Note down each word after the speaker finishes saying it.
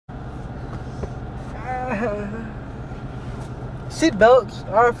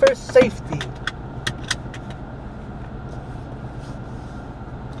Seatbelts are for safety.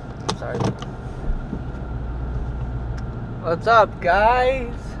 Sorry. What's up,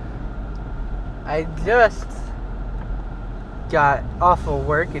 guys? I just got off of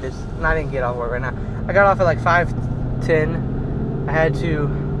work. I didn't get off work right now. I got off at like 5:10. I had to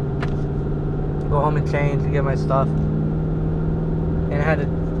go home and change to get my stuff. And I had to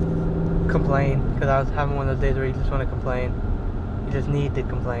complain because I was having one of those days where you just want to complain. You just need to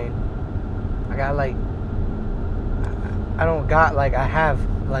complain. I got like, I have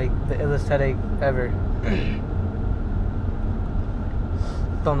like the illest headache ever.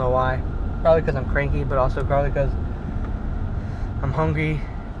 Don't know why. Probably because I'm cranky, but also probably because I'm hungry.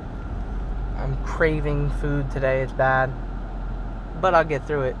 I'm craving food today. It's bad, but I'll get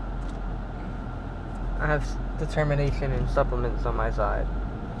through it. I have determination and supplements on my side.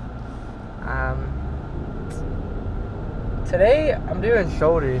 Today I'm doing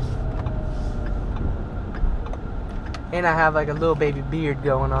shoulders, and I have like a little baby beard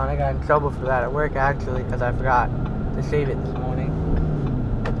going on. I got in trouble for that at work actually because I forgot to shave it this morning.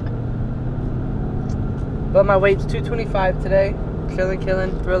 But my weight's 225 today. Chilling,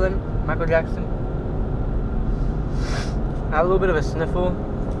 killing, thrilling. Michael Jackson. I have a little bit of a sniffle.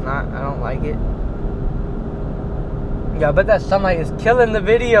 I don't like it. Yeah, I bet that sunlight is killing the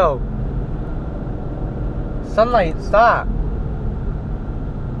video. Sunlight, stop.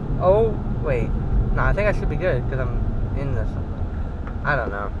 Oh, wait. Nah, I think I should be good because I'm in this. I don't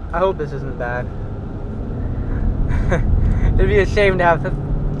know. I hope this isn't bad. It'd be a shame to have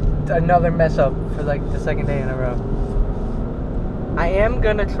another mess up for like the second day in a row. I am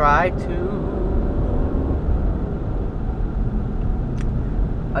gonna try to.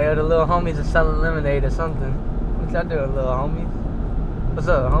 I got the little homies are selling lemonade or something. What y'all doing, little homies? What's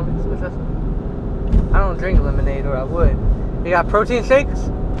up, homies? What's up? I don't drink lemonade, or I would. You got protein shakes?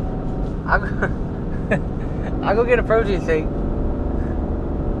 I'll go get a protein shake.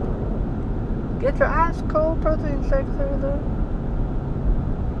 Get your ice cold protein shakes over there.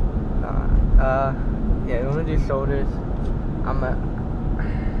 Yeah, we want to do shoulders.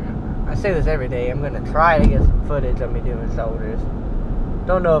 I say this every day. I'm gonna try to get some footage of me doing shoulders.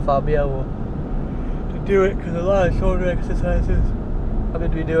 Don't know if I'll be able to do it because a lot of shoulder exercises I'm gonna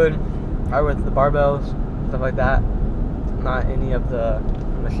be doing are with the barbells, stuff like that. Not any of the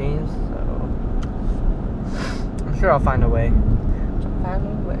machines. So I'm sure I'll find a way.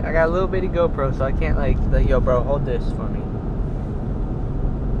 I got a little bitty GoPro, so I can't like, yo, bro, hold this for me.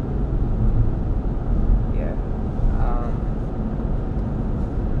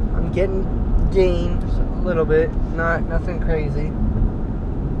 Getting gains a little bit, nothing crazy,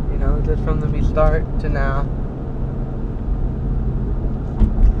 you know, just from the start to now.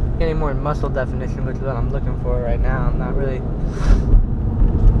 Getting more muscle definition, which is what I'm looking for right now. I'm not really,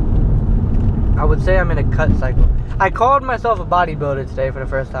 I would say I'm in a cut cycle. I called myself a bodybuilder today for the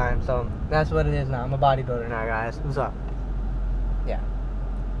first time, so that's what it is now. I'm a bodybuilder now, guys. What's up? Yeah.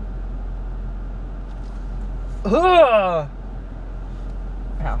 Ugh!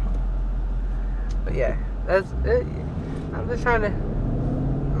 Ow. But yeah, that's it. I'm trying to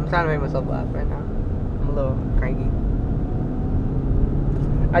make myself laugh right now. I'm a little cranky.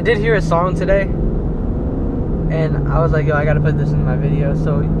 I did hear a song today, and I was like, yo, I gotta put this in my video,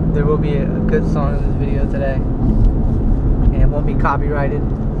 so there will be a good song in this video today, and it won't be copyrighted.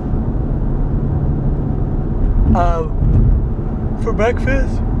 For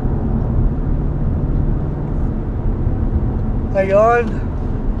breakfast,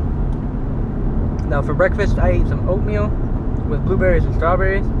 Now for breakfast, I ate some oatmeal with blueberries and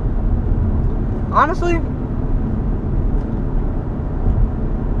strawberries. Honestly,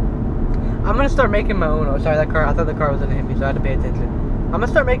 I'm gonna start making my own. Oh, sorry, I thought the car was gonna hit me, so I had to pay attention. I'm gonna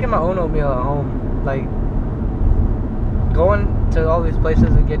start making my own oatmeal at home. Like, going to all these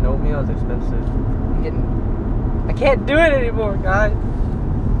places and getting oatmeal is expensive. I can't do it anymore, guys.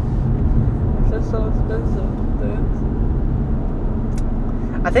 It's just so expensive, dude.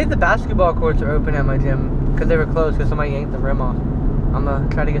 I think the basketball courts are open at my gym because they were closed because somebody yanked the rim off. I'm gonna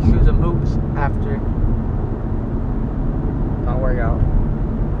try to get shoes and hoops after my workout.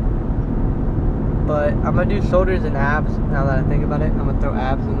 But I'm gonna do shoulders and abs now that I think about it. I'm gonna throw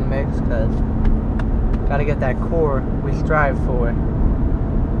abs in the mix because gotta get that core we strive for.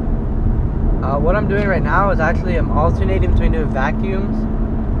 What I'm doing right now is actually I'm alternating between doing vacuums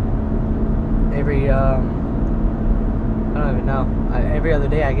every I don't even know, every other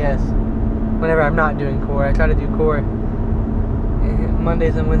day, I guess. Whenever I'm not doing core, I try to do core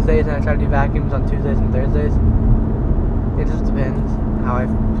Mondays and Wednesdays, and I try to do vacuums on Tuesdays and Thursdays. It just depends. how it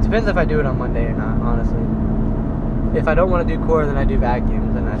depends if I do it on Monday or not, honestly. If I don't want to do core, then I do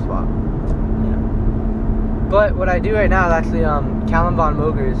vacuums and I swap. You know. But what I do right now is actually Callum Von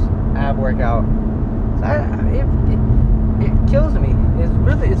Moger's ab workout. So it kills me.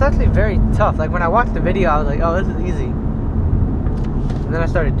 It's actually very tough. Like when I watched the video, I was like, oh, this is easy. And then I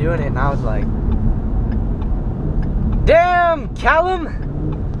started doing it, and I was like, damn,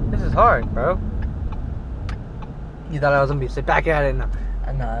 Callum, this is hard, bro. You thought I was gonna be sit back at it, no,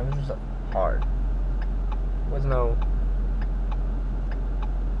 it was just hard. There was no.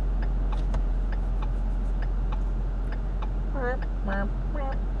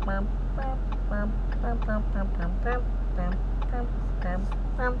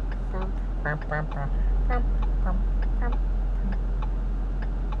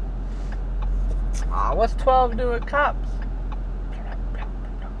 Aw, what's 12 do with cops?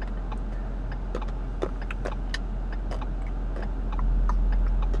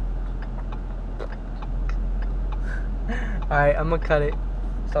 Alright, I'm gonna cut it.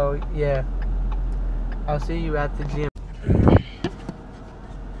 So, yeah. I'll see you at the gym.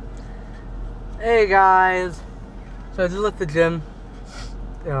 Hey guys. So I just left the gym.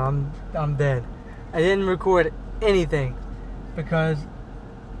 You know, I'm dead. I didn't record anything because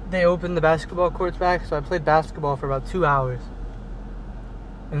they opened the basketball courts back, so I played basketball for about 2 hours.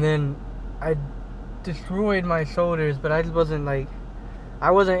 And then I destroyed my shoulders, but I just wasn't like,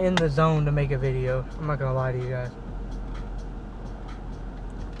 I wasn't in the zone to make a video. I'm not gonna lie to you guys.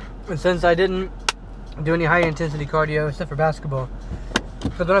 And since I didn't do any high intensity cardio except for basketball,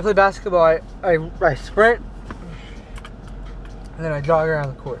 because when I play basketball, I sprint and then I jog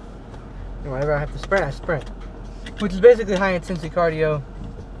around the court. And whenever I have to sprint, I sprint, which is basically high intensity cardio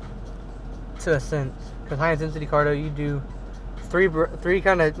to a sense. Because high intensity cardio, you do three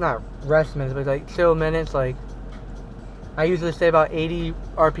kind of, not rest minutes, but like chill minutes. Like I usually stay about 80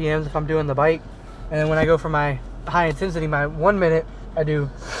 RPMs if I'm doing the bike, and then when I go for my high intensity, my 1 minute, I do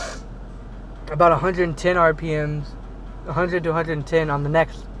about 110 RPMs, 100 to 110 on the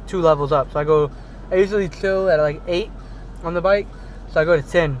next 2 levels up. So I usually chill at like 8 on the bike, so I go to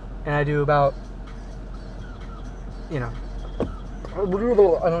 10 and I do about, you know,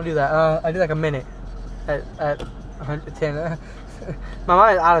 I don't do that. I do like a minute at 110. My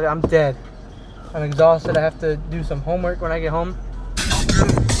mind is out of it. I'm dead. I'm exhausted. I have to do some homework when I get home.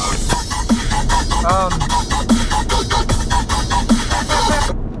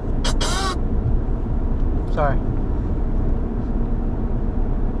 Sorry.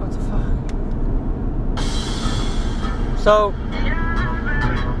 What the fuck? So,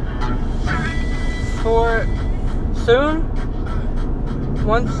 for soon,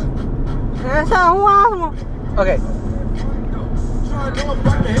 once, that's how wild. Okay.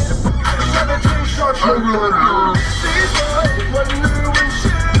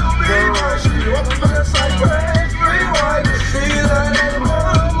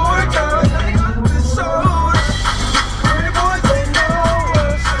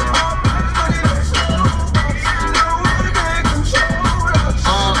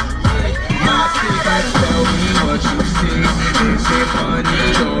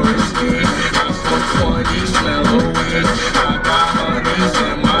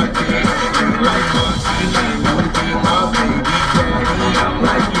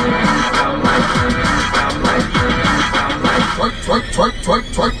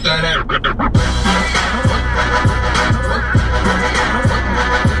 Twerk that out.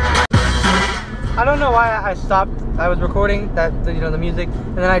 I don't know why I stopped. I was recording that, the music,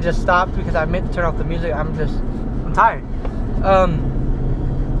 and then I just stopped because I meant to turn off the music. I'm tired.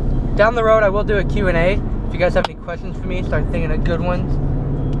 Down the road, I will do a Q&A. If you guys have any questions for me, start thinking of good ones.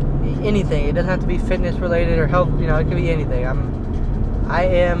 Anything. It doesn't have to be fitness related or health. You know, it could be anything. I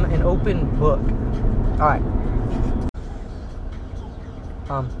am an open book. All right.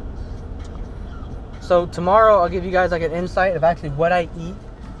 So tomorrow I'll give you guys like an insight of actually what I eat.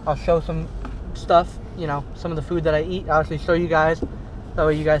 I'll show some stuff, you know, some of the food that I eat. I'll actually show you guys. That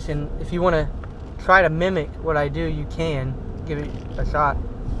way you guys can, if you want to try to mimic what I do, you can give it a shot.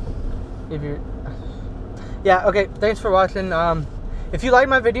 If you're, yeah, okay, thanks for watching. If you like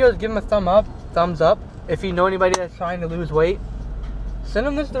my videos, give them a thumbs up. If you know anybody that's trying to lose weight, send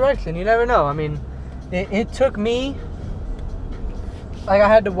them this direction. You never know. I mean, it took me, like, I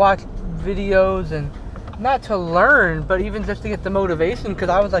had to watch videos, and not to learn, but even just to get the motivation, because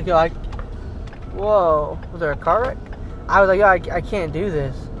I was like, yo, whoa, was there a car wreck? I was like, yo, I can't do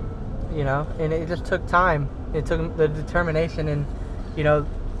this, you know, and it just took time. It took the determination, and, you know,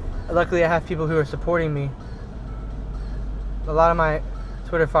 luckily I have people who are supporting me. A lot of my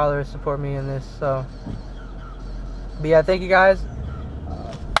Twitter followers support me in this, so. But yeah, thank you guys.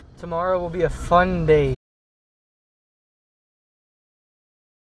 Tomorrow will be a fun day.